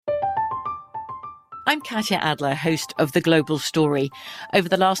I'm Katya Adler, host of The Global Story. Over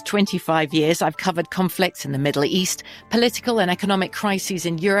the last 25 years, I've covered conflicts in the Middle East, political and economic crises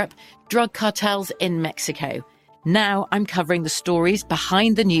in Europe, drug cartels in Mexico. Now I'm covering the stories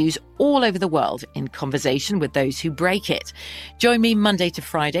behind the news all over the world in conversation with those who break it. Join me Monday to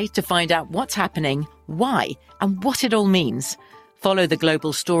Friday to find out what's happening, why, and what it all means. Follow The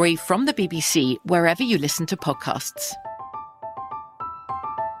Global Story from the BBC wherever you listen to podcasts.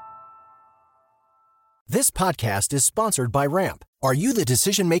 This podcast is sponsored by Ramp. Are you the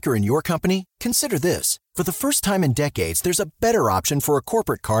decision maker in your company? Consider this. For the first time in decades, there's a better option for a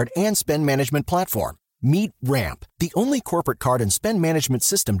corporate card and spend management platform. Meet Ramp, the only corporate card and spend management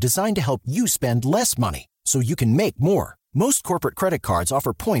system designed to help you spend less money so you can make more. Most corporate credit cards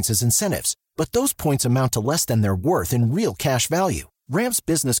offer points as incentives, but those points amount to less than their worth in real cash value. Ramp's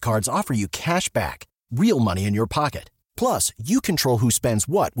business cards offer you cash back, real money in your pocket. Plus, you control who spends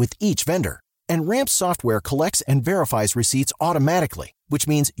what with each vendor. And Ramp's software collects and verifies receipts automatically, which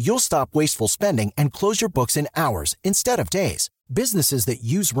means you'll stop wasteful spending and close your books in hours instead of days. Businesses that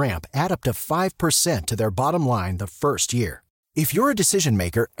use Ramp add up to 5% to their bottom line the first year. If you're a decision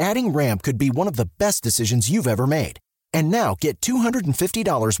maker, adding Ramp could be one of the best decisions you've ever made. And now get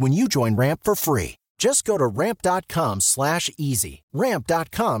 $250 when you join Ramp for free. Just go to ramp.com/easy.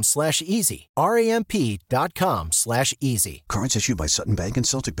 Ramp.com/easy. RAMP.com/easy. Cards issued by Sutton Bank and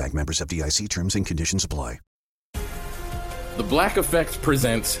Celtic Bank, members of FDIC. Terms and conditions apply. The Black Effect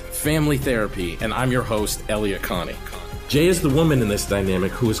presents Family Therapy, and I'm your host, Elliot Connie. Jay is the woman in this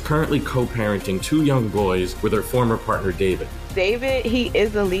dynamic who is currently co-parenting two young boys with her former partner, David. David, he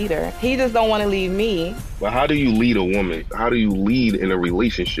is a leader. He just don't want to leave me. But how do you lead a woman? How do you lead in a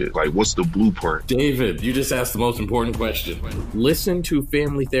relationship? Like, what's the blueprint? David, you just asked the most important question. Listen to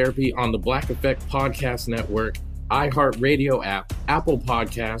Family Therapy on the Black Effect Podcast Network, iHeartRadio app, Apple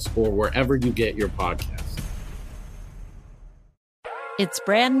Podcasts, or wherever you get your podcasts. It's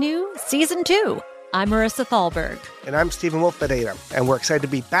brand new, Season 2. I'm Marissa Thalberg. And I'm Stephen Wolf Pereira. And we're excited to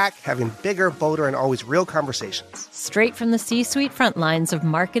be back having bigger, bolder, and always real conversations. Straight from the C-suite front lines of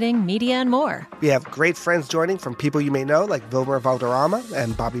marketing, media, and more. We have great friends joining from people you may know, like Wilmer Valderrama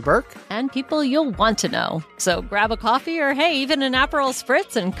and Bobby Burke. And people you'll want to know. So grab a coffee or, hey, even an Aperol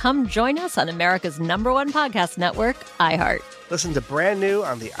Spritz and come join us on America's #1 podcast network, iHeart. Listen to brand new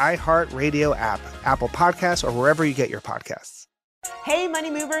on the iHeartRadio app, Apple Podcasts, or wherever you get your podcasts. Hey,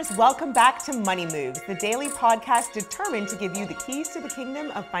 Money Movers, welcome back to Money Moves, the daily podcast determined to give you the keys to the kingdom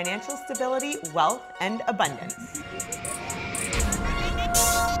of financial stability, wealth, and abundance.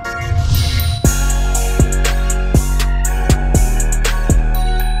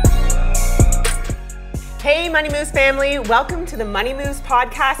 Hey, Money Moves family, welcome to the Money Moves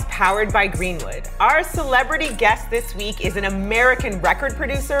podcast powered by Greenwood. Our celebrity guest this week is an American record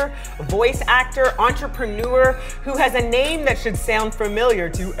producer, voice actor, entrepreneur who has a name that should sound familiar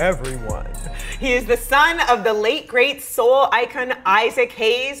to everyone. He is the son of the late great soul icon Isaac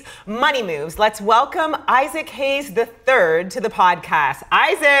Hayes. Money Moves, let's welcome Isaac Hayes III to the podcast.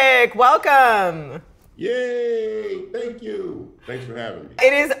 Isaac, welcome. Yay! Thank you. Thanks for having me.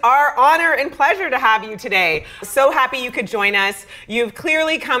 It is our honor and pleasure to have you today. So happy you could join us. You've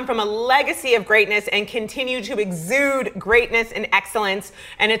clearly come from a legacy of greatness and continue to exude greatness and excellence.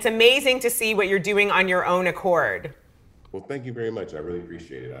 And it's amazing to see what you're doing on your own accord. Well, thank you very much. I really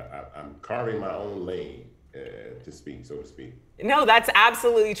appreciate it. I'm carving my own lane to speak, so to speak. No, that's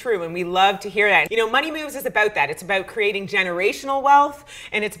absolutely true, and we love to hear that. You know, Money Moves is about that. It's about creating generational wealth,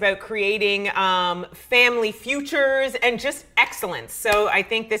 and it's about creating family futures and just excellence. So I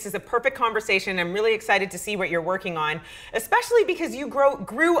think this is a perfect conversation. I'm really excited to see what you're working on, especially because you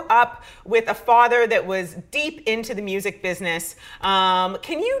grew up with a father that was deep into the music business.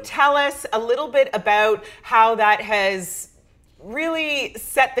 Can you tell us a little bit about how that has really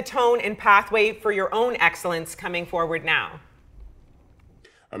set the tone and pathway for your own excellence coming forward now?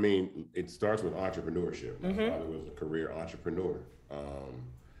 I mean, it starts with entrepreneurship. My father was a career entrepreneur.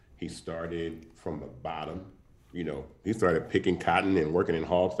 He started from the bottom. You know, he started picking cotton and working in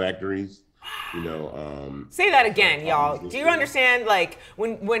hog factories. You know, say that again, y'all. Do you understand? Like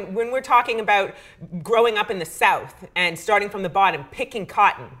when we're talking about growing up in the South and starting from the bottom, picking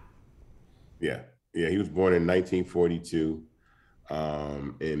cotton. Yeah. He was born in 1942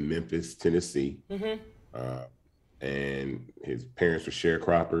 in Memphis, Tennessee. And his parents were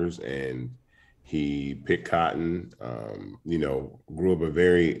sharecroppers, and he picked cotton, you know, grew up a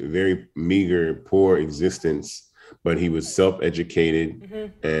very, very meager, poor existence, but he was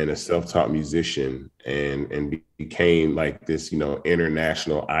self-educated and a self-taught musician, and became like this, you know,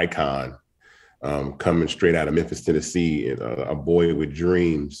 international icon, coming straight out of Memphis, Tennessee, a boy with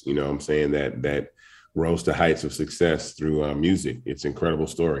dreams, you know what I'm saying, that rose to heights of success through music. It's an incredible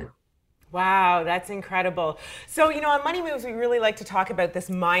story. Wow, that's incredible. So, on Money Moves, we really like to talk about this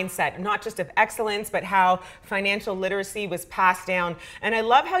mindset, not just of excellence, but how financial literacy was passed down. And I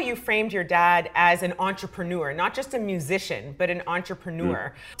love how you framed your dad as an entrepreneur, not just a musician, but an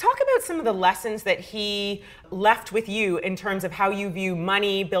entrepreneur. Talk about some of the lessons that he left with you in terms of how you view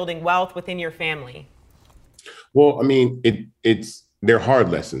money, building wealth within your family. Well, I mean, they're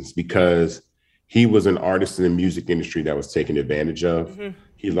hard lessons because he was an artist in the music industry that was taken advantage of. Mm-hmm.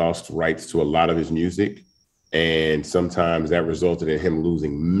 He lost rights to a lot of his music. And sometimes that resulted in him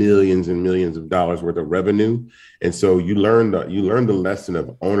losing millions and millions of dollars worth of revenue. And so you learn the lesson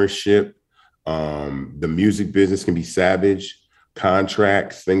of ownership. The music business can be savage,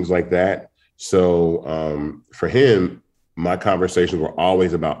 contracts, things like that. So for him, my conversations were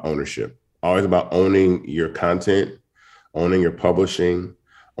always about ownership, always about owning your content, owning your publishing,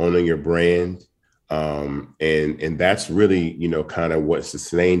 owning your brand. And that's really, kind of what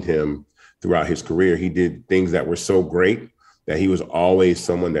sustained him throughout his career. He did things that were so great that he was always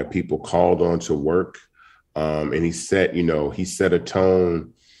someone that people called on to work. And he set a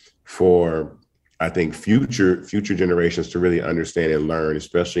tone for, I think, future generations to really understand and learn,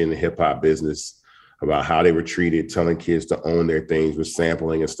 especially in the hip hop business, about how they were treated, telling kids to own their things with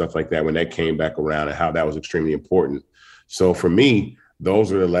sampling and stuff like that when that came back around, and how that was extremely important. So for me,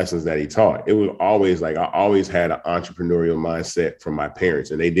 those are the lessons that he taught. It was always like, I always had an entrepreneurial mindset from my parents,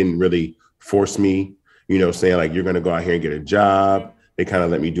 and they didn't really force me, saying like, you're going to go out here and get a job. They kind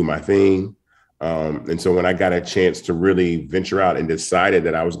of let me do my thing. And so when I got a chance to really venture out and decided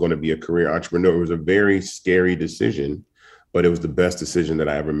that I was going to be a career entrepreneur, it was a very scary decision, but it was the best decision that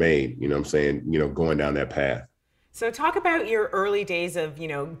I ever made, going down that path. So talk about your early days of,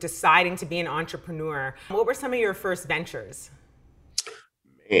 deciding to be an entrepreneur. What were some of your first ventures?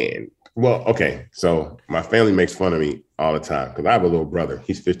 Well, okay. So my family makes fun of me all the time because I have a little brother.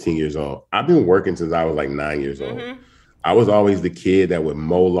 He's 15 years old. I've been working since I was like 9 years old. I was always the kid that would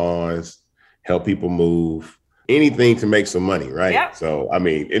mow lawns, help people move, anything to make some money, right? Yep. So, I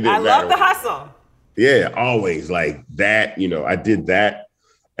mean, it didn't matter. I love the hustle. Yeah, always like that. I did that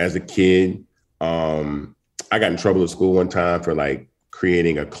as a kid. I got in trouble at school one time for like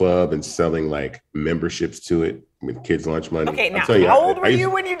creating a club and selling like memberships to it with kids' lunch money. Okay, now how old were you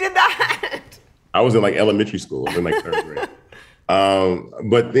when you did that? I was in like elementary school. I was in like third grade.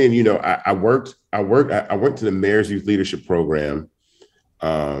 But then, I went to the Mayor's Youth Leadership Program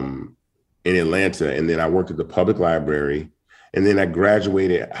in Atlanta, and then I worked at the public library, and then I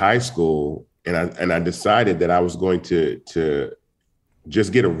graduated high school, and I decided that I was going to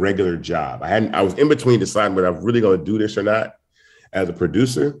just get a regular job. I was in between deciding whether I was really going to do this or not as a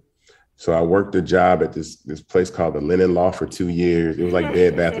producer. So I worked a job at this place called the Linen Law for 2 years. It was like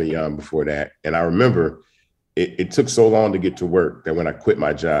Bed Bath & Beyond before that. And I remember it took so long to get to work that when I quit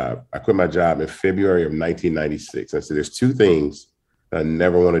my job in February of 1996. I said, there's two things that I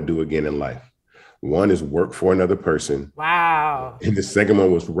never want to do again in life. One is work for another person. Wow. And the second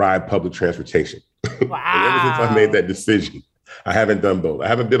one was ride public transportation. Wow. And ever since I made that decision, I haven't done both. I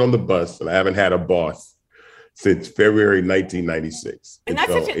haven't been on the bus, and I haven't had a boss since February 1996. And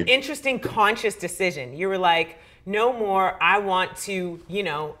that's such an interesting conscious decision. You were like, no more, I want to,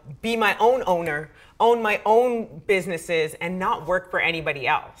 be my own owner, own my own businesses, and not work for anybody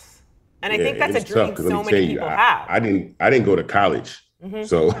else. And I think that's a dream so many people have. I didn't go to college.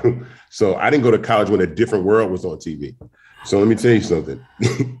 Mm-hmm. So I didn't go to college when A Different World was on TV. So let me tell you something.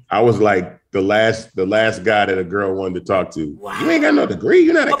 I was like the last guy that a girl wanted to talk to. Wow. You ain't got no degree.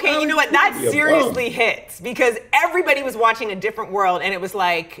 You're not. Okay, you know what? That seriously hits because everybody was watching A Different World, and it was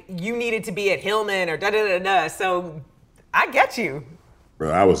like you needed to be at Hillman or da da da da. So I get you.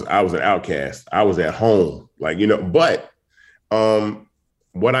 Bro, I was an outcast. I was at home, But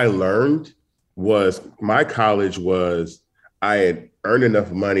what I learned was my college was I had earned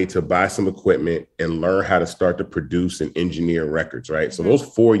enough money to buy some equipment and learn how to start to produce and engineer records, right? Mm-hmm. So those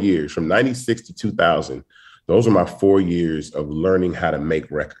 4 years, from 96 to 2000, those are my 4 years of learning how to make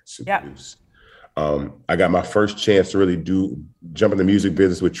records and produce. I got my first chance to really jump in the music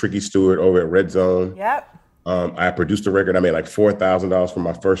business with Tricky Stewart over at Red Zone. Yep. I produced a record. I made like $4,000 for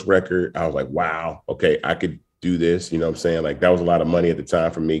my first record. I was like, wow, okay, I could do this. You know what I'm saying? Like that was a lot of money at the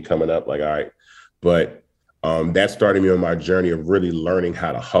time for me coming up. Like, all right. But that started me on my journey of really learning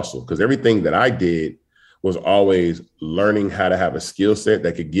how to hustle, because everything that I did was always learning how to have a skill set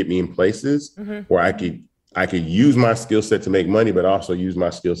that could get me in places where I could use my skill set to make money, but also use my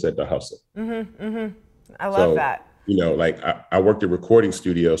skill set to hustle. I love that. I worked at recording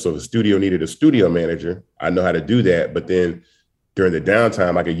studios. So if the studio needed a studio manager, I know how to do that. But then during the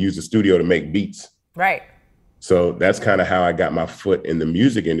downtime, I could use the studio to make beats. Right. So that's kind of how I got my foot in the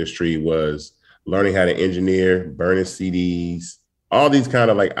music industry, was learning how to engineer, burning CDs, all these kind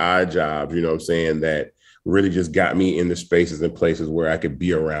of like odd jobs, you know what I'm saying, that really just got me in the spaces and places where I could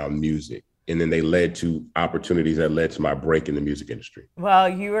be around music. And then they led to opportunities that led to my break in the music industry. Well,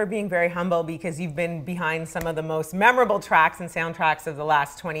 you are being very humble because you've been behind some of the most memorable tracks and soundtracks of the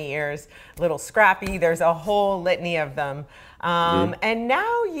last 20 years. Little Scrappy, there's a whole litany of them. And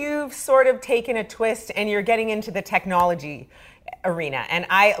now you've sort of taken a twist and you're getting into the technology arena. And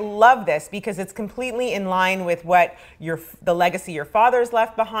I love this because it's completely in line with what the legacy your father's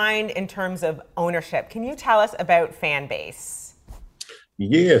left behind in terms of ownership. Can you tell us about Fanbase?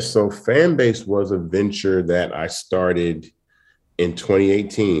 Yeah, so Fanbase was a venture that I started in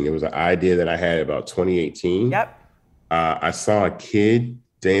 2018. It was an idea that I had about 2018. Yep. I saw a kid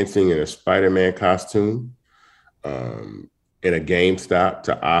dancing in a Spider-Man costume in a GameStop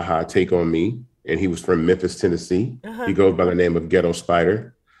to Aha Take On Me. And he was from Memphis, Tennessee. He goes by the name of Ghetto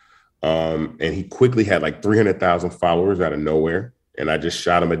Spider. And he quickly had like 300,000 followers out of nowhere. And I just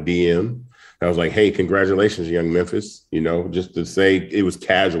shot him a DM. I was like, hey, congratulations, young Memphis, you know, just to say it was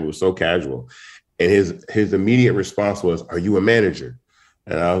casual, it was so casual. And his immediate response was, are you a manager?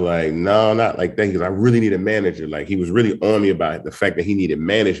 And I was like, no, not like that. He goes, I really need a manager. Like, he was really on me about the fact that he needed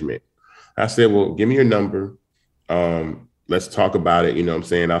management. I said, well, give me your number. Let's talk about it. You know what I'm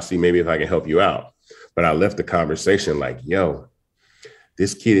saying? I'll see maybe if I can help you out. But I left the conversation like, yo,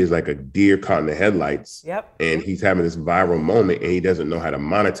 this kid is like a deer caught in the headlights. Yep. And he's having this viral moment and he doesn't know how to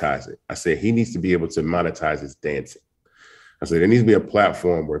monetize it. I said, he needs to be able to monetize his dancing. I said, there needs to be a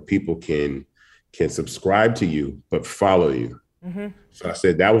platform where people can subscribe to you, but follow you. So I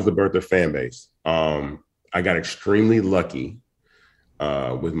said, that was the birth of Fanbase. I got extremely lucky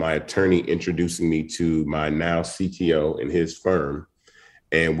with my attorney introducing me to my now CTO and his firm.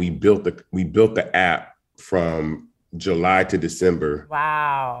 And we built the app from July to December.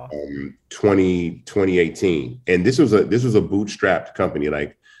 Wow. 2018. And this was a bootstrapped company.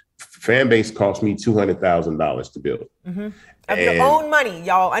 Like, Fanbase cost me $200,000 to build. Of your own money,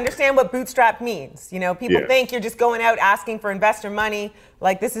 y'all. Understand what bootstrap means. You know, people think you're just going out asking for investor money.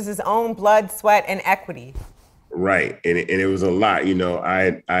 Like, this is his own blood, sweat, and equity. Right. And it was a lot. You know,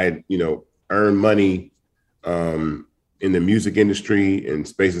 I earned money in the music industry and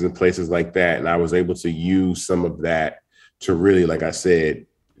spaces and places like that. And I was able to use some of that to really, like I said,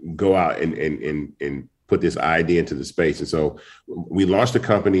 go out and put this idea into the space. And so we launched the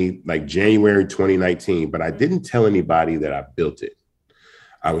company like January 2019, but I didn't tell anybody that I built it.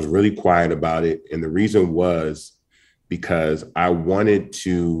 I was really quiet about it. And the reason was because I wanted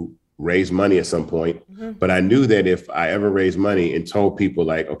to raise money at some point, but I knew that if I ever raised money and told people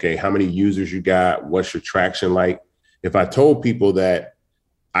like, okay, how many users you got? What's your traction like? If I told people that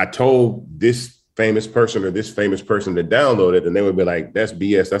I told this famous person or this famous person to download it, then they would be like, that's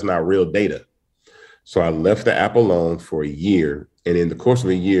BS. That's not real data. So I left the app alone for a year. And in the course of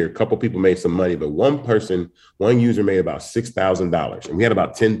a year, a couple people made some money, but one user made about $6,000 and we had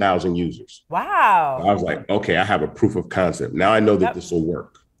about 10,000 users. Wow. So I was like, okay, I have a proof of concept. Now I know that this will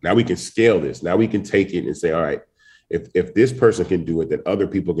work. Now we can scale this. Now we can take it and say, all right, if this person can do it, then other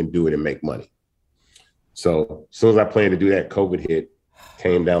people can do it and make money. So as soon as I planned to do that, COVID hit,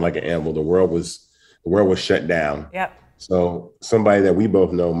 came down like an anvil. The world was shut down. Yep. So somebody that we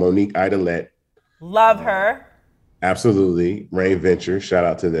both know, Monique Idolette. Love her. Absolutely. Rain Ventures. Shout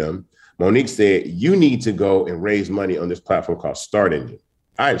out to them. Monique said, you need to go and raise money on this platform called Start Engine.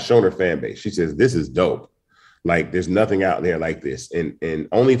 I had shown her Fanbase. She says, this is dope. Like, there's nothing out there like this. And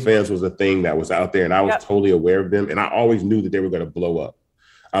OnlyFans was a thing that was out there and I was totally aware of them. And I always knew that they were going to blow up.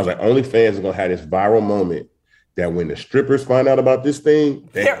 I was like, OnlyFans is going to have this viral moment that when the strippers find out about this thing,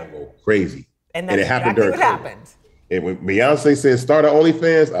 they're going to go crazy. And that's it happened exactly what happened. And when Beyonce said, start an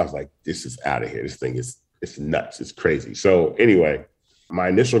OnlyFans, I was like, this is out of here. This thing is, it's nuts. It's crazy. So anyway, my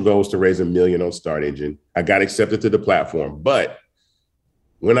initial goal was to raise $1 million on Start Engine. I got accepted to the platform. But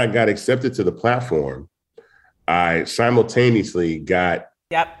when I got accepted to the platform, I simultaneously got,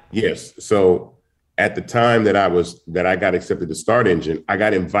 yes. So at the time that I got accepted to Start Engine, I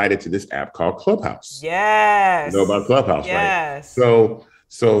got invited to this app called Clubhouse. Yes. You know about Clubhouse, right?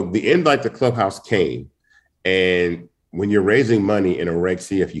 So the invite to Clubhouse came. And when you're raising money in a Reg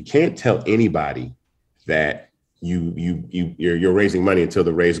CF, you can't tell anybody that you're raising money until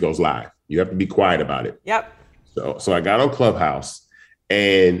the raise goes live. You have to be quiet about it. Yep. So I got on Clubhouse.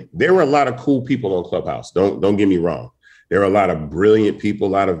 And there were a lot of cool people on Clubhouse. Don't get me wrong. There were a lot of brilliant people, a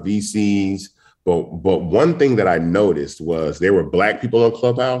lot of VCs. But one thing that I noticed was there were Black people on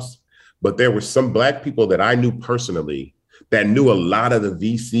Clubhouse, but there were some Black people that I knew personally that knew a lot of the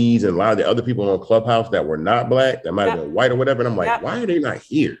VCs and a lot of the other people on Clubhouse that were not Black, that might have been white or whatever. And I'm like, why are they not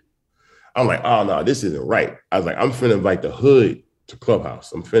here? I'm like, oh no, this isn't right. I was like, I'm finna invite the hood to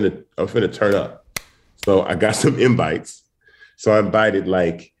Clubhouse. I'm finna turn up. So I got some invites. So I invited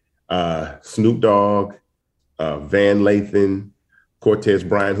like Snoop Dogg, Van Lathan, Cortez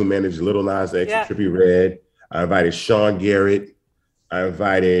Bryant, who managed Little Nas X and Trippie Redd. I invited Sean Garrett. I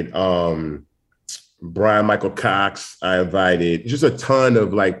invited Brian Michael Cox. I invited just a ton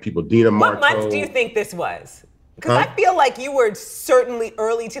of like people. Dina Marco. What month do you think this was? Because I feel like you were certainly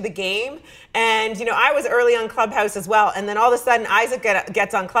early to the game. And, you know, I was early on Clubhouse as well. And then all of a sudden, Isaac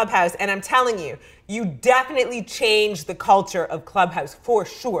gets on Clubhouse. And I'm telling you, you definitely changed the culture of Clubhouse for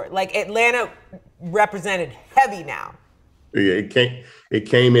sure. Like Atlanta represented heavy now. Yeah, it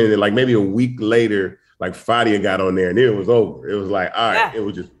came in and like maybe a week later, like Fadia got on there and then it was over. It was like, all right, it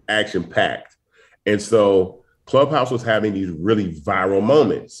was just action packed. And so Clubhouse was having these really viral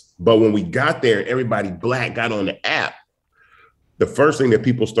moments. But when we got there and everybody Black got on the app, the first thing that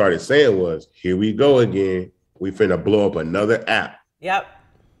people started saying was, here we go again. We finna blow up another app. Yep.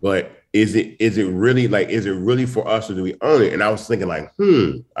 But is it really for us or do we own it? And I was thinking like,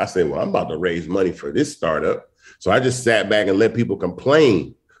 I said, well, I'm about to raise money for this startup. So I just sat back and let people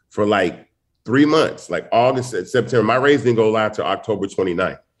complain for like 3 months, like August and September. My raise didn't go live till October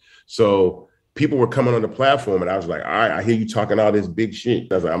 29th. So people were coming on the platform and I was like, all right, I hear you talking all this big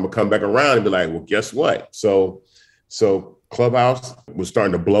shit. I was like, I'm gonna come back around and be like, well, guess what? So Clubhouse was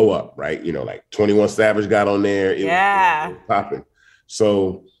starting to blow up, right? You know, like 21 Savage got on there. It was popping.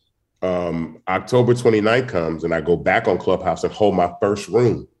 So October 29th comes and I go back on Clubhouse and hold my first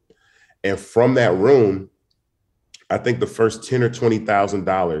room. And from that room, I think the first $10,000 or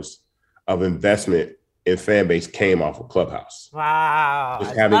 $20,000 of investment in Fanbase came off of Clubhouse. Wow.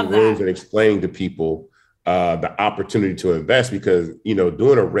 Just having rooms and explaining to people the opportunity to invest because, you know,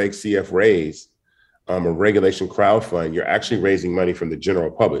 doing a Reg CF raise, a regulation crowdfund, you're actually raising money from the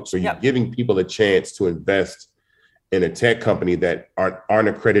general public. So you're giving people a chance to invest in a tech company that aren't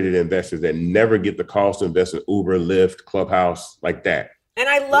accredited investors that never get the calls to invest in Uber, Lyft, Clubhouse, like that. And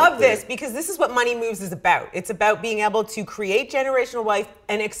I love this because this is what Money Moves is about. It's about being able to create generational wealth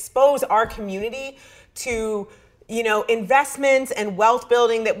and expose our community to, you know, investments and wealth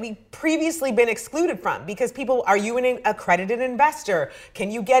building that we've previously been excluded from because people, are you an accredited investor?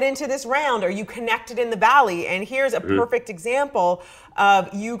 Can you get into this round? Are you connected in the Valley? And here's a perfect example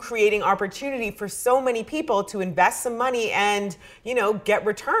of you creating opportunity for so many people to invest some money and, you know, get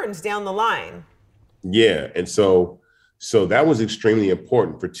returns down the line. Yeah. And so that was extremely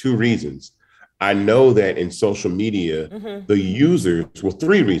important for two reasons. I know that in social media, the users, well,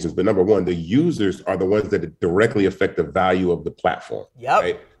 three reasons, but number one, the users are the ones that directly affect the value of the platform. Yep.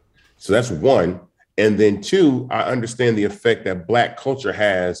 Right? So that's one. And then two, I understand the effect that Black culture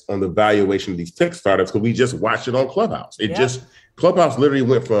has on the valuation of these tech startups because we just watched it on Clubhouse. Clubhouse literally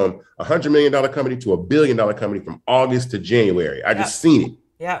went from $100 million company to $1 billion company from August to January. I just seen it.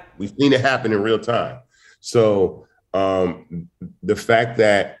 Yeah. We've seen it happen in real time. So the fact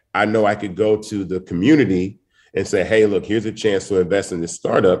that I know I could go to the community and say, hey, look, here's a chance to invest in this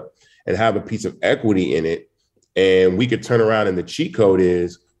startup and have a piece of equity in it. And we could turn around and the cheat code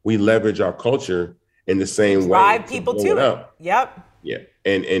is we leverage our culture in the same way. Drive people to it. Yep. Yeah.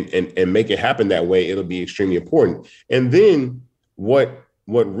 And make it happen that way. It'll be extremely important. And then what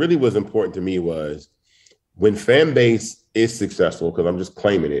really was important to me was when Fanbase is successful, because I'm just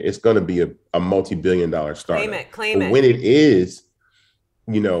claiming it, it's going to be a multi-billion-dollar startup. Claim it. When it is,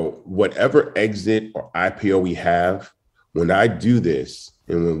 you know, whatever exit or IPO we have, when I do this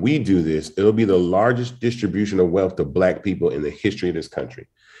and when we do this, it'll be the largest distribution of wealth to Black people in the history of this country.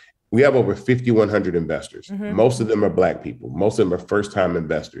 We have over 5,100 investors. Most of them are Black people. Most of them are first-time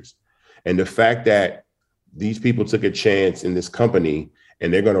investors. And the fact that these people took a chance in this company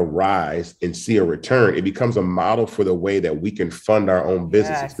and they're going to rise and see a return, it becomes a model for the way that we can fund our own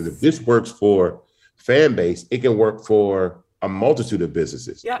businesses. Because if this works for Fanbase, it can work for a multitude of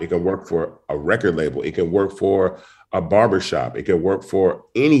businesses. It can work for a record label. It can work for a barbershop. It can work for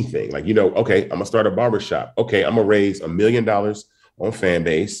anything. Like, you know, okay, I'm going to start a barbershop. Okay, I'm going to raise $1 million on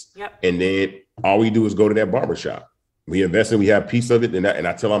Fanbase. And then all we do is go to that barbershop. We invest in, we have a piece of it. And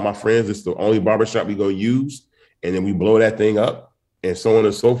I tell all my friends, it's the only barbershop we go use. And then we blow that thing up and so on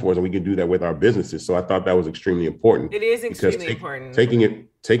and so forth. And we can do that with our businesses. So I thought that was extremely important. It is extremely important.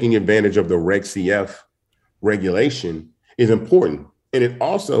 Taking advantage of the Reg CF regulation is important. And it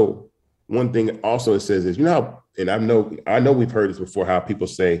also, one thing also it says is, you know, and I know we've heard this before, how people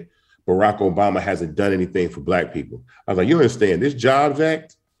say Barack Obama hasn't done anything for Black people. I was like, you understand, this Jobs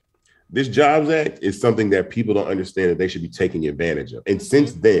Act, this Jobs Act is something that people don't understand that they should be taking advantage of. And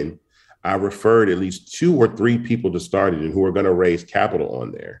since then, I referred at least 2 or 3 people to start it and who are going to raise capital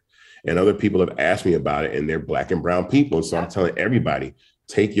on there. And other people have asked me about it, and they're Black and brown people. And so I'm telling everybody,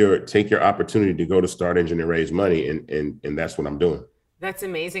 take your opportunity to go to Start Engine and raise money. And that's what I'm doing. That's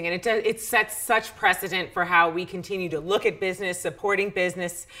amazing. And it sets such precedent for how we continue to look at business, supporting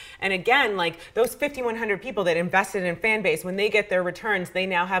business. And again, like those 5,100 people that invested in Fanbase, when they get their returns, they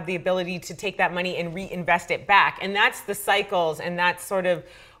now have the ability to take that money and reinvest it back. And that's the cycles, and that's sort of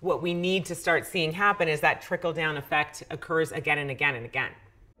what we need to start seeing happen, is that trickle down effect occurs again and again and again.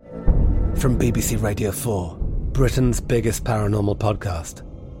 From BBC Radio 4, Britain's biggest paranormal podcast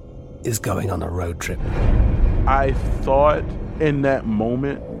is going on a road trip. I thought in that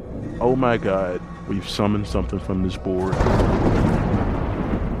moment, oh my God, we've summoned something from this board.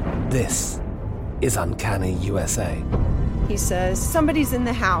 This is Uncanny USA. He says, somebody's in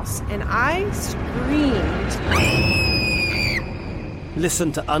the house, and I screamed.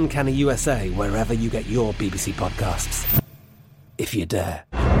 Listen to Uncanny USA wherever you get your BBC podcasts, if you dare.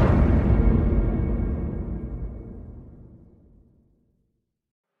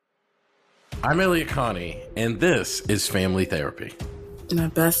 I'm Elliot Connie, and this is Family Therapy. My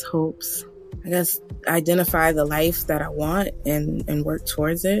best hopes, I guess, identify the life that I want and work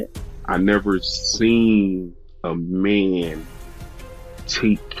towards it. I never seen a man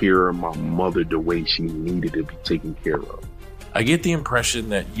take care of my mother the way she needed to be taken care of. I get the impression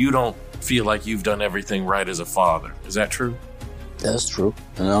that you don't feel like you've done everything right as a father. Is that true? That's true,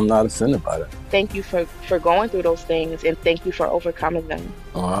 and I'm not offended by that. Thank you for going through those things, and thank you for overcoming them.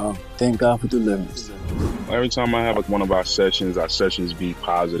 Wow, thank God for deliverance. Every time I have one of our sessions be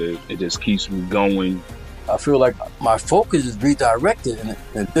positive. It just keeps me going. I feel like my focus is redirected in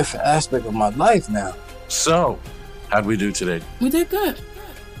a different aspect of my life now. So, how'd we do today? We did good.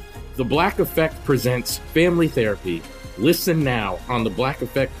 The Black Effect presents Family Therapy. Listen now on the Black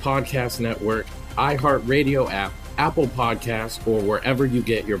Effect Podcast Network, iHeartRadio app, Apple Podcasts, or wherever you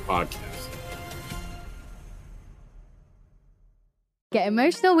get your podcasts. Get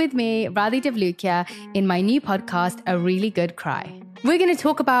emotional with me, Radhi Devlukia, in my new podcast, A Really Good Cry. We're going to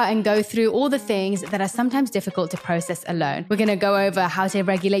talk about and go through all the things that are sometimes difficult to process alone. We're going to go over how to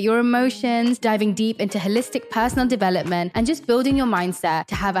regulate your emotions, diving deep into holistic personal development, and just building your mindset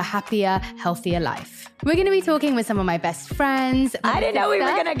to have a happier, healthier life. We're going to be talking with some of my best friends. I didn't know we were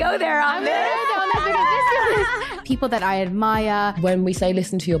going to go there on this. People that I admire. When we say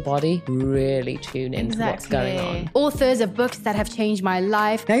listen to your body, really tune into what's going on. Authors of books that have changed my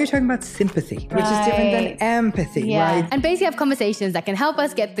life. Now you're talking about sympathy, which is different than empathy, right? And basically have conversations that can help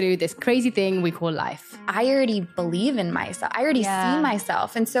us get through this crazy thing we call life. I already believe in myself. I already see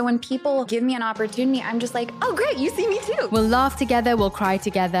myself. And so when people give me an opportunity, I'm just like, oh, great, you see me too. We'll laugh together, we'll cry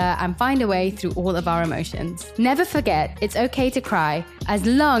together, and find a way through all of our emotions. Never forget, it's okay to cry, as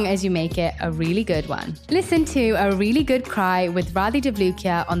long as you make it a really good one. Listen to A Really Good Cry with Radhi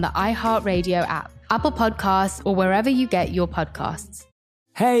Devlukia on the iHeartRadio app, Apple Podcasts, or wherever you get your podcasts.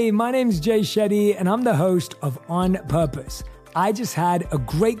 Hey, my name's Jay Shetty, and I'm the host of On Purpose. I just had a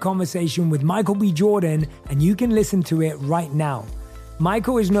great conversation with Michael B. Jordan, and you can listen to it right now.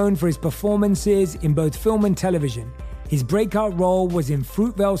 Michael is known for his performances in both film and television. His breakout role was in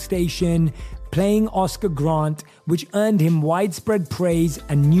Fruitvale Station, playing Oscar Grant, which earned him widespread praise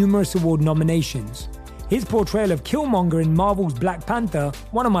and numerous award nominations. His portrayal of Killmonger in Marvel's Black Panther,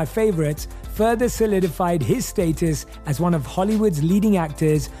 one of my favorites, further solidified his status as one of Hollywood's leading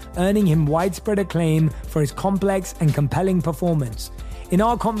actors, earning him widespread acclaim for his complex and compelling performance. In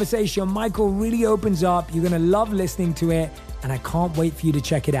our conversation, Michael really opens up. You're going to love listening to it, and I can't wait for you to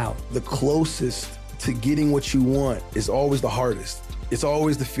check it out. The closest to getting what you want is always the hardest. It's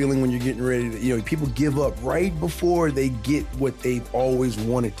always the feeling when you're getting ready to, people give up right before they get what they've always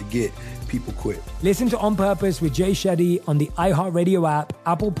wanted to get. People quit. Listen to On Purpose with Jay Shetty on the iHeartRadio app,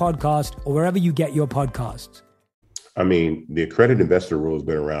 Apple Podcast, or wherever you get your podcasts. I mean, the accredited investor rule has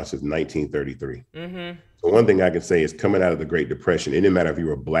been around since 1933. Mm-hmm. So one thing I can say is coming out of the Great Depression, it didn't matter if you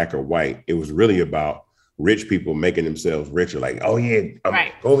were black or white. It was really about rich people making themselves richer. Like, oh yeah,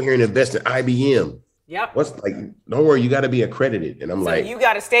 go over here and invest in IBM. Yep. Don't worry, you got to be accredited. And I'm so you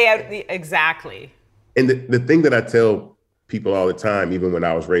got to stay out. Exactly. And the thing that I tell people all the time, even when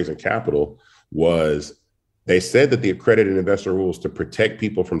I was raising capital, was they said that the accredited investor rules to protect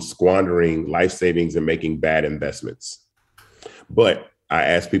people from squandering life savings and making bad investments. But I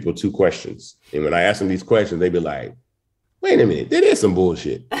asked people 2 questions. And when I asked them these questions, they'd be like, wait a minute, that is some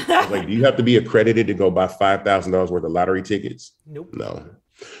bullshit. I was like, do you have to be accredited to go buy $5,000 worth of lottery tickets? Nope. No.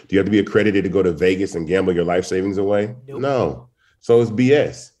 Do you have to be accredited to go to Vegas and gamble your life savings away? Nope. No. So it's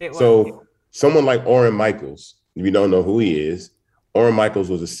BS. It was. So someone like Oren Michaels, if you don't know who he is, Oren Michaels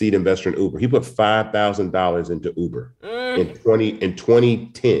was a seed investor in Uber. He put $5,000 into Uber in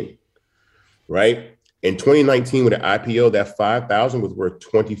 2010, right? In 2019, with the IPO, that $5,000 was worth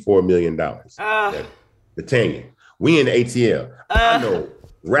 $24 million. Tanya, we in the ATL. I know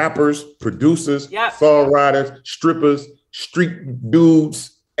rappers, producers, songwriters, strippers, street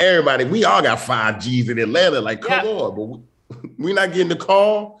dudes, everybody. We all got 5 G's in Atlanta. Like, come on, but we're not getting the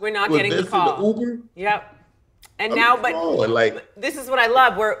call. We're not getting the call. The Uber. Yep. And now, but this is what I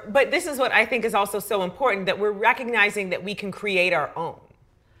love. But this is what I think is also so important, that we're recognizing that we can create our own.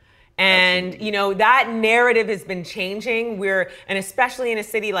 And, you know, that narrative has been changing. And especially in a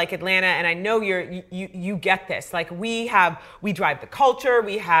city like Atlanta, and I know you get this, like we drive the culture,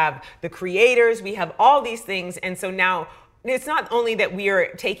 we have the creators, we have all these things. And so now it's not only that we are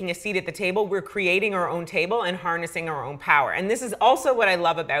taking a seat at the table, we're creating our own table and harnessing our own power. And this is also what I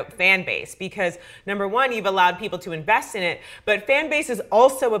love about Fanbase, because number one, you've allowed people to invest in it, but Fanbase is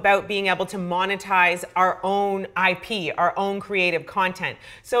also about being able to monetize our own IP, our own creative content.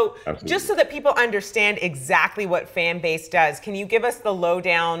 So just so that people understand exactly what Fanbase does, can you give us the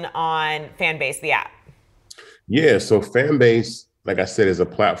lowdown on Fanbase, the app? Yeah, so Fanbase, like I said, is a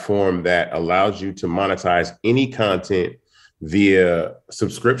platform that allows you to monetize any content via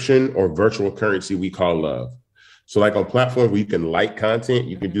subscription or virtual currency we call love. So like on platforms where you can like content,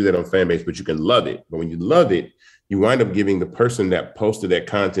 you can do that on Fanbase, but you can love it. But when you love it, you wind up giving the person that posted that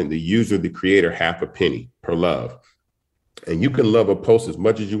content, the user, the creator, half a penny per love. And you can love a post as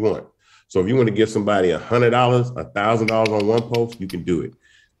much as you want. So if you want to give somebody $100, $1,000 on one post, you can do it.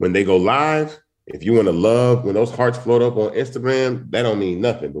 When they go live, if you want to love, when those hearts float up on Instagram, that don't mean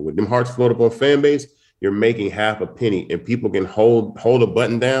nothing. But when them hearts float up on Fanbase, you're making half a penny, and people can hold a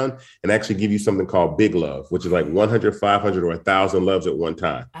button down and actually give you something called Big Love, which is like 100, 500, or 1,000 loves at one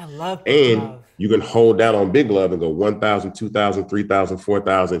time. I love Big Love. And you can hold down on Big Love and go 1,000, 2,000, 3,000,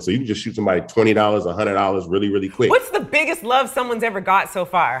 4,000. So you can just shoot somebody $20, $100 really, really quick. What's the biggest love someone's ever got so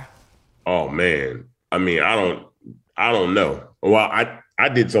far? Oh man, I mean, I don't know. Well, I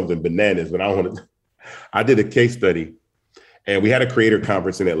did something bananas, but I did a case study, and we had a creator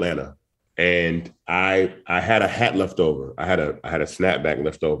conference in Atlanta. And I had a hat left over. I had a snapback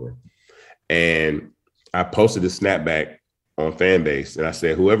left over. And I posted the snapback on Fanbase. And I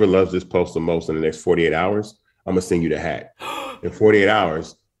said, whoever loves this post the most in the next 48 hours, I'm going to send you the hat. In 48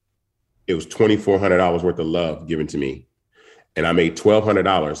 hours, it was $2,400 worth of love given to me. And I made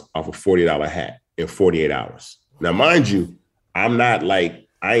 $1,200 off a $40 hat in 48 hours. Now, mind you, I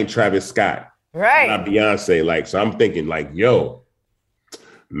ain't Travis Scott. Right. I'm not Beyonce. So I'm thinking yo,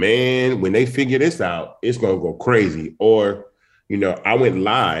 man, when they figure this out, it's going to go crazy. Or, I went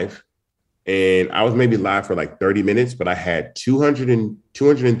live, and I was maybe live for like 30 minutes, but I had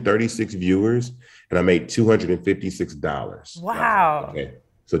 236 viewers, and I made $256. Wow. Okay.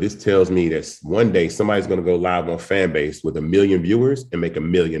 So this tells me that one day somebody's going to go live on Fanbase with 1 million viewers and make $1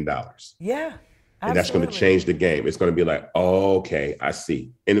 million. Yeah. And that's going to change the game. It's going to be like, oh, okay, I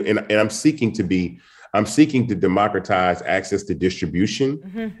see. And I'm seeking to democratize access to distribution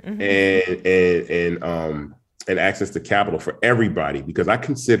and access to capital for everybody, because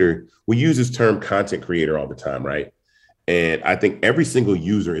we use this term content creator all the time, right? And I think every single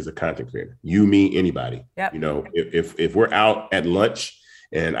user is a content creator. You, me, anybody. Yep. If we're out at lunch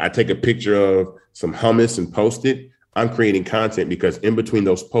and I take a picture of some hummus and post it, I'm creating content, because in between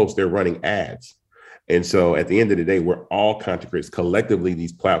those posts, they're running ads. And so at the end of the day, we're all content creators. Collectively,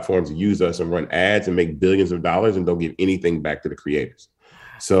 these platforms use us and run ads and make billions of dollars and don't give anything back to the creators.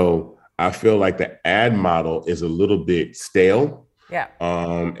 So I feel like the ad model is a little bit stale. Yeah.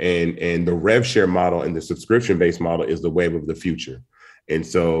 And the rev share model and the subscription-based model is the wave of the future. And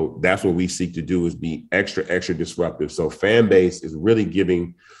so that's what we seek to do, is be extra, extra disruptive. So Fanbase is really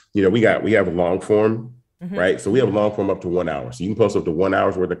giving, we have a long form. Right. So we have long form up to 1 hour. So you can post up to 1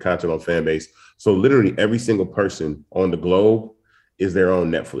 hour's worth of content on Fanbase. So literally every single person on the globe is their own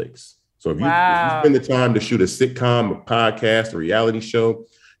Netflix. So if you spend the time to shoot a sitcom, a podcast, a reality show,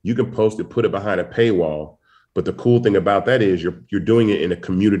 you can post it, put it behind a paywall. But the cool thing about that is you're doing it in a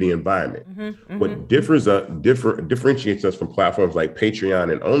community environment. What differentiates us from platforms like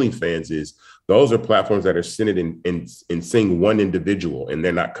Patreon and OnlyFans is those are platforms that are centered in seeing one individual, and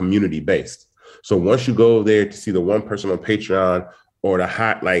they're not community based. So once you go there to see the one person on Patreon or the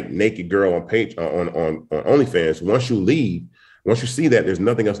hot naked girl on OnlyFans, once you see that, there's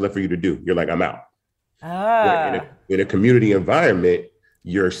nothing else left for you to do. You're like, I'm out. In a community environment,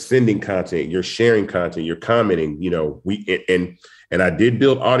 you're sending content, you're sharing content, you're commenting. And I did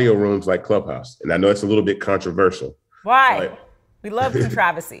build audio rooms like Clubhouse, and I know it's a little bit controversial. Why? We love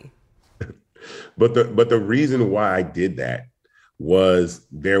controversy. But the reason why I did that was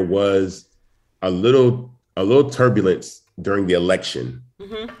there was a little turbulence during the election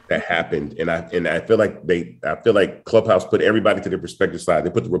that happened, and I feel like Clubhouse put everybody to their respective side.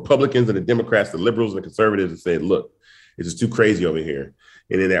 They put the Republicans and the Democrats, the liberals and the conservatives, and said, "Look, it's just too crazy over here."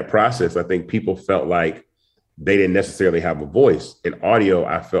 And in that process, I think people felt like they didn't necessarily have a voice. And audio,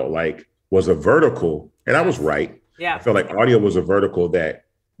 I felt like, was a vertical, and I was right. Yeah, I felt like audio was a vertical that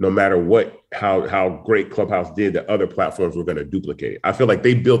no matter how great Clubhouse did, the other platforms were going to duplicate it. I feel like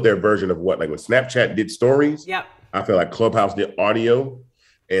they built their version of what, like when Snapchat did stories. Yep. I feel like Clubhouse did audio,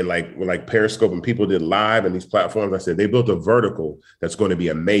 and like Periscope and people did live, and these platforms, I said, they built a vertical that's going to be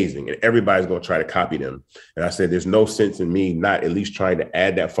amazing, and everybody's going to try to copy them. And I said, there's no sense in me not at least trying to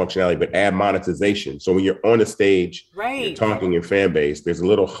add that functionality, but add monetization. So when you're on the stage, you're talking in fan base, there's a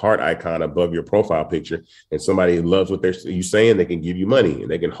little heart icon above your profile picture, and somebody loves what you saying, they can give you money, and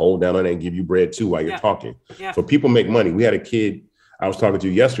they can hold down on it and give you bread too while you're talking. Yeah. So people make money. We had a kid I was talking to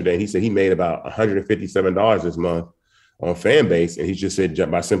yesterday, and he said he made about $157 this month on fan base, and he just said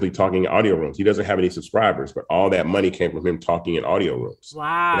by simply talking in audio rooms. He doesn't have any subscribers, but all that money came from him talking in audio rooms.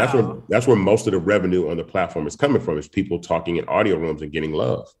 Wow. And that's where most of the revenue on the platform is coming from, is people talking in audio rooms and getting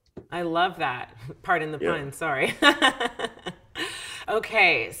love. I love that. Pardon the pun, sorry.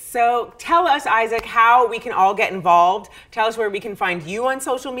 Okay, so tell us, Isaac, how we can all get involved. Tell us where we can find you on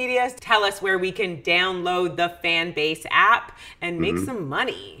social media. Tell us where we can download the Fanbase app and make some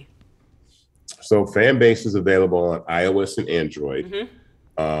money. So Fanbase is available on iOS and Android. You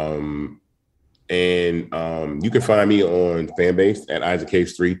can find me on Fanbase at Isaac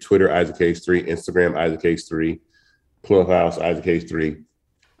Hayes 3, Twitter Isaac Hayes 3, Instagram Isaac Hayes 3, Clubhouse Isaac Hayes 3.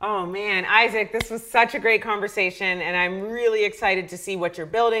 Oh man, Isaac, this was such a great conversation, and I'm really excited to see what you're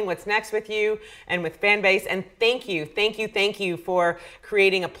building, what's next with you and with Fanbase. And thank you for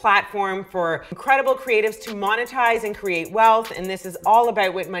creating a platform for incredible creatives to monetize and create wealth. And this is all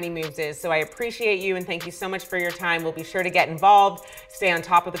about what Money Moves is. So I appreciate you, and thank you so much for your time. We'll be sure to get involved, stay on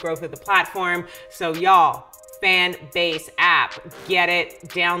top of the growth of the platform. So y'all, Fanbase app, get it,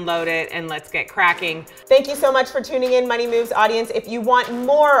 download it, and let's get cracking. Thank you so much for tuning in, Money Moves audience. If you want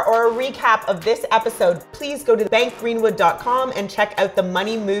more or a recap of this episode, please go to bankgreenwood.com and check out the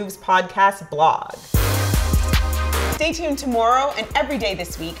Money Moves podcast blog. Stay tuned tomorrow and every day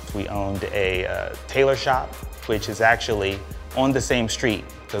this week. We owned a tailor shop, which is actually on the same street.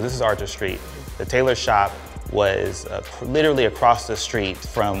 So this is Archer Street. The tailor shop was literally across the street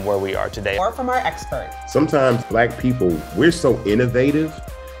from where we are today. More from our expert. Sometimes Black people, we're so innovative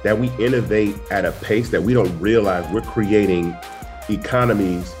that we innovate at a pace that we don't realize we're creating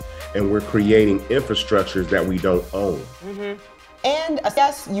economies and we're creating infrastructures that we don't own. And a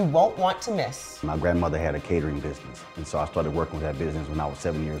guest you won't want to miss. My grandmother had a catering business, and so I started working with that business when I was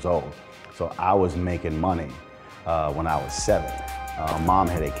 7 years old. So I was making money when I was 7. Mom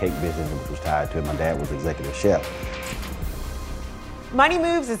had a cake business which was tied to it. My dad was executive chef. Money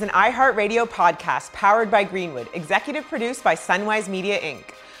Moves is an iHeartRadio podcast powered by Greenwood, executive produced by Sunwise Media,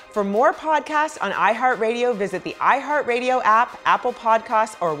 Inc. For more podcasts on iHeartRadio, visit the iHeartRadio app, Apple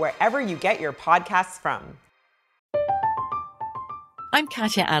Podcasts, or wherever you get your podcasts from. I'm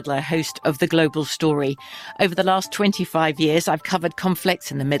Katya Adler, host of The Global Story. Over the last 25 years, I've covered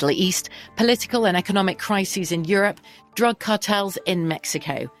conflicts in the Middle East, political and economic crises in Europe, drug cartels in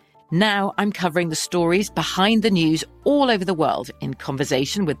Mexico. Now I'm covering the stories behind the news all over the world in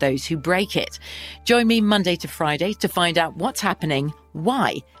conversation with those who break it. Join me Monday to Friday to find out what's happening,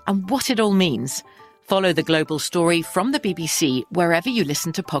 why, and what it all means. Follow The Global Story from the BBC wherever you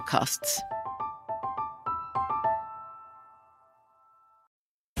listen to podcasts.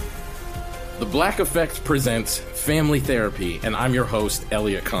 The Black Effect presents Family Therapy, and I'm your host,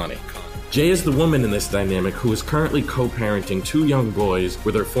 Elliot Connie. Jay is the woman in this dynamic who is currently co-parenting 2 young boys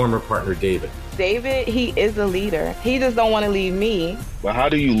with her former partner, David. David, he is a leader. He just don't want to leave me. But how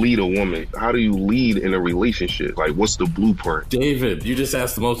do you lead a woman? How do you lead in a relationship? Like, what's the blueprint? David, you just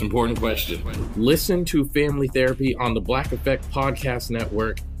asked the most important question. Listen to Family Therapy on the Black Effect Podcast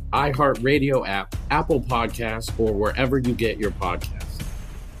Network, iHeartRadio app, Apple Podcasts, or wherever you get your podcasts.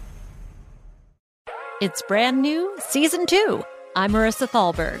 It's brand new, Season 2. I'm Marissa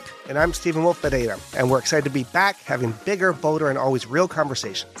Thalberg. And I'm Stephen Wolf Pereira. And we're excited to be back having bigger, bolder, and always real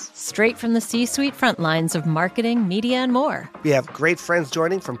conversations. Straight from the C-suite front lines of marketing, media, and more. We have great friends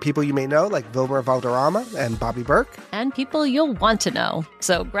joining from people you may know, like Wilmer Valderrama and Bobby Burke. And people you'll want to know.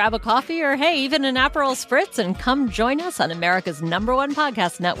 So grab a coffee or, hey, even an Aperol Spritz and come join us on America's #1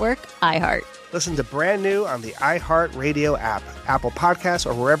 podcast network, iHeart. Listen to brand new on the iHeartRadio app, Apple Podcasts,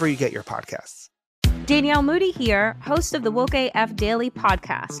 or wherever you get your podcasts. Danielle Moody here, host of the Woke AF Daily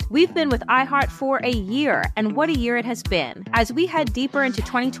podcast. We've been with iHeart for a year, and what a year it has been. As we head deeper into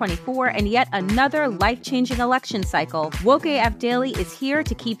 2024 and yet another life-changing election cycle, Woke AF Daily is here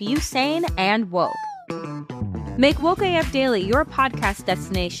to keep you sane and woke. Make Woke AF Daily your podcast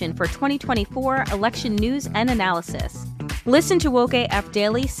destination for 2024 election news and analysis. Listen to Woke AF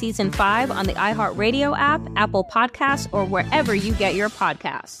Daily Season 5 on the iHeartRadio app, Apple Podcasts, or wherever you get your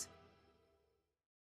podcasts.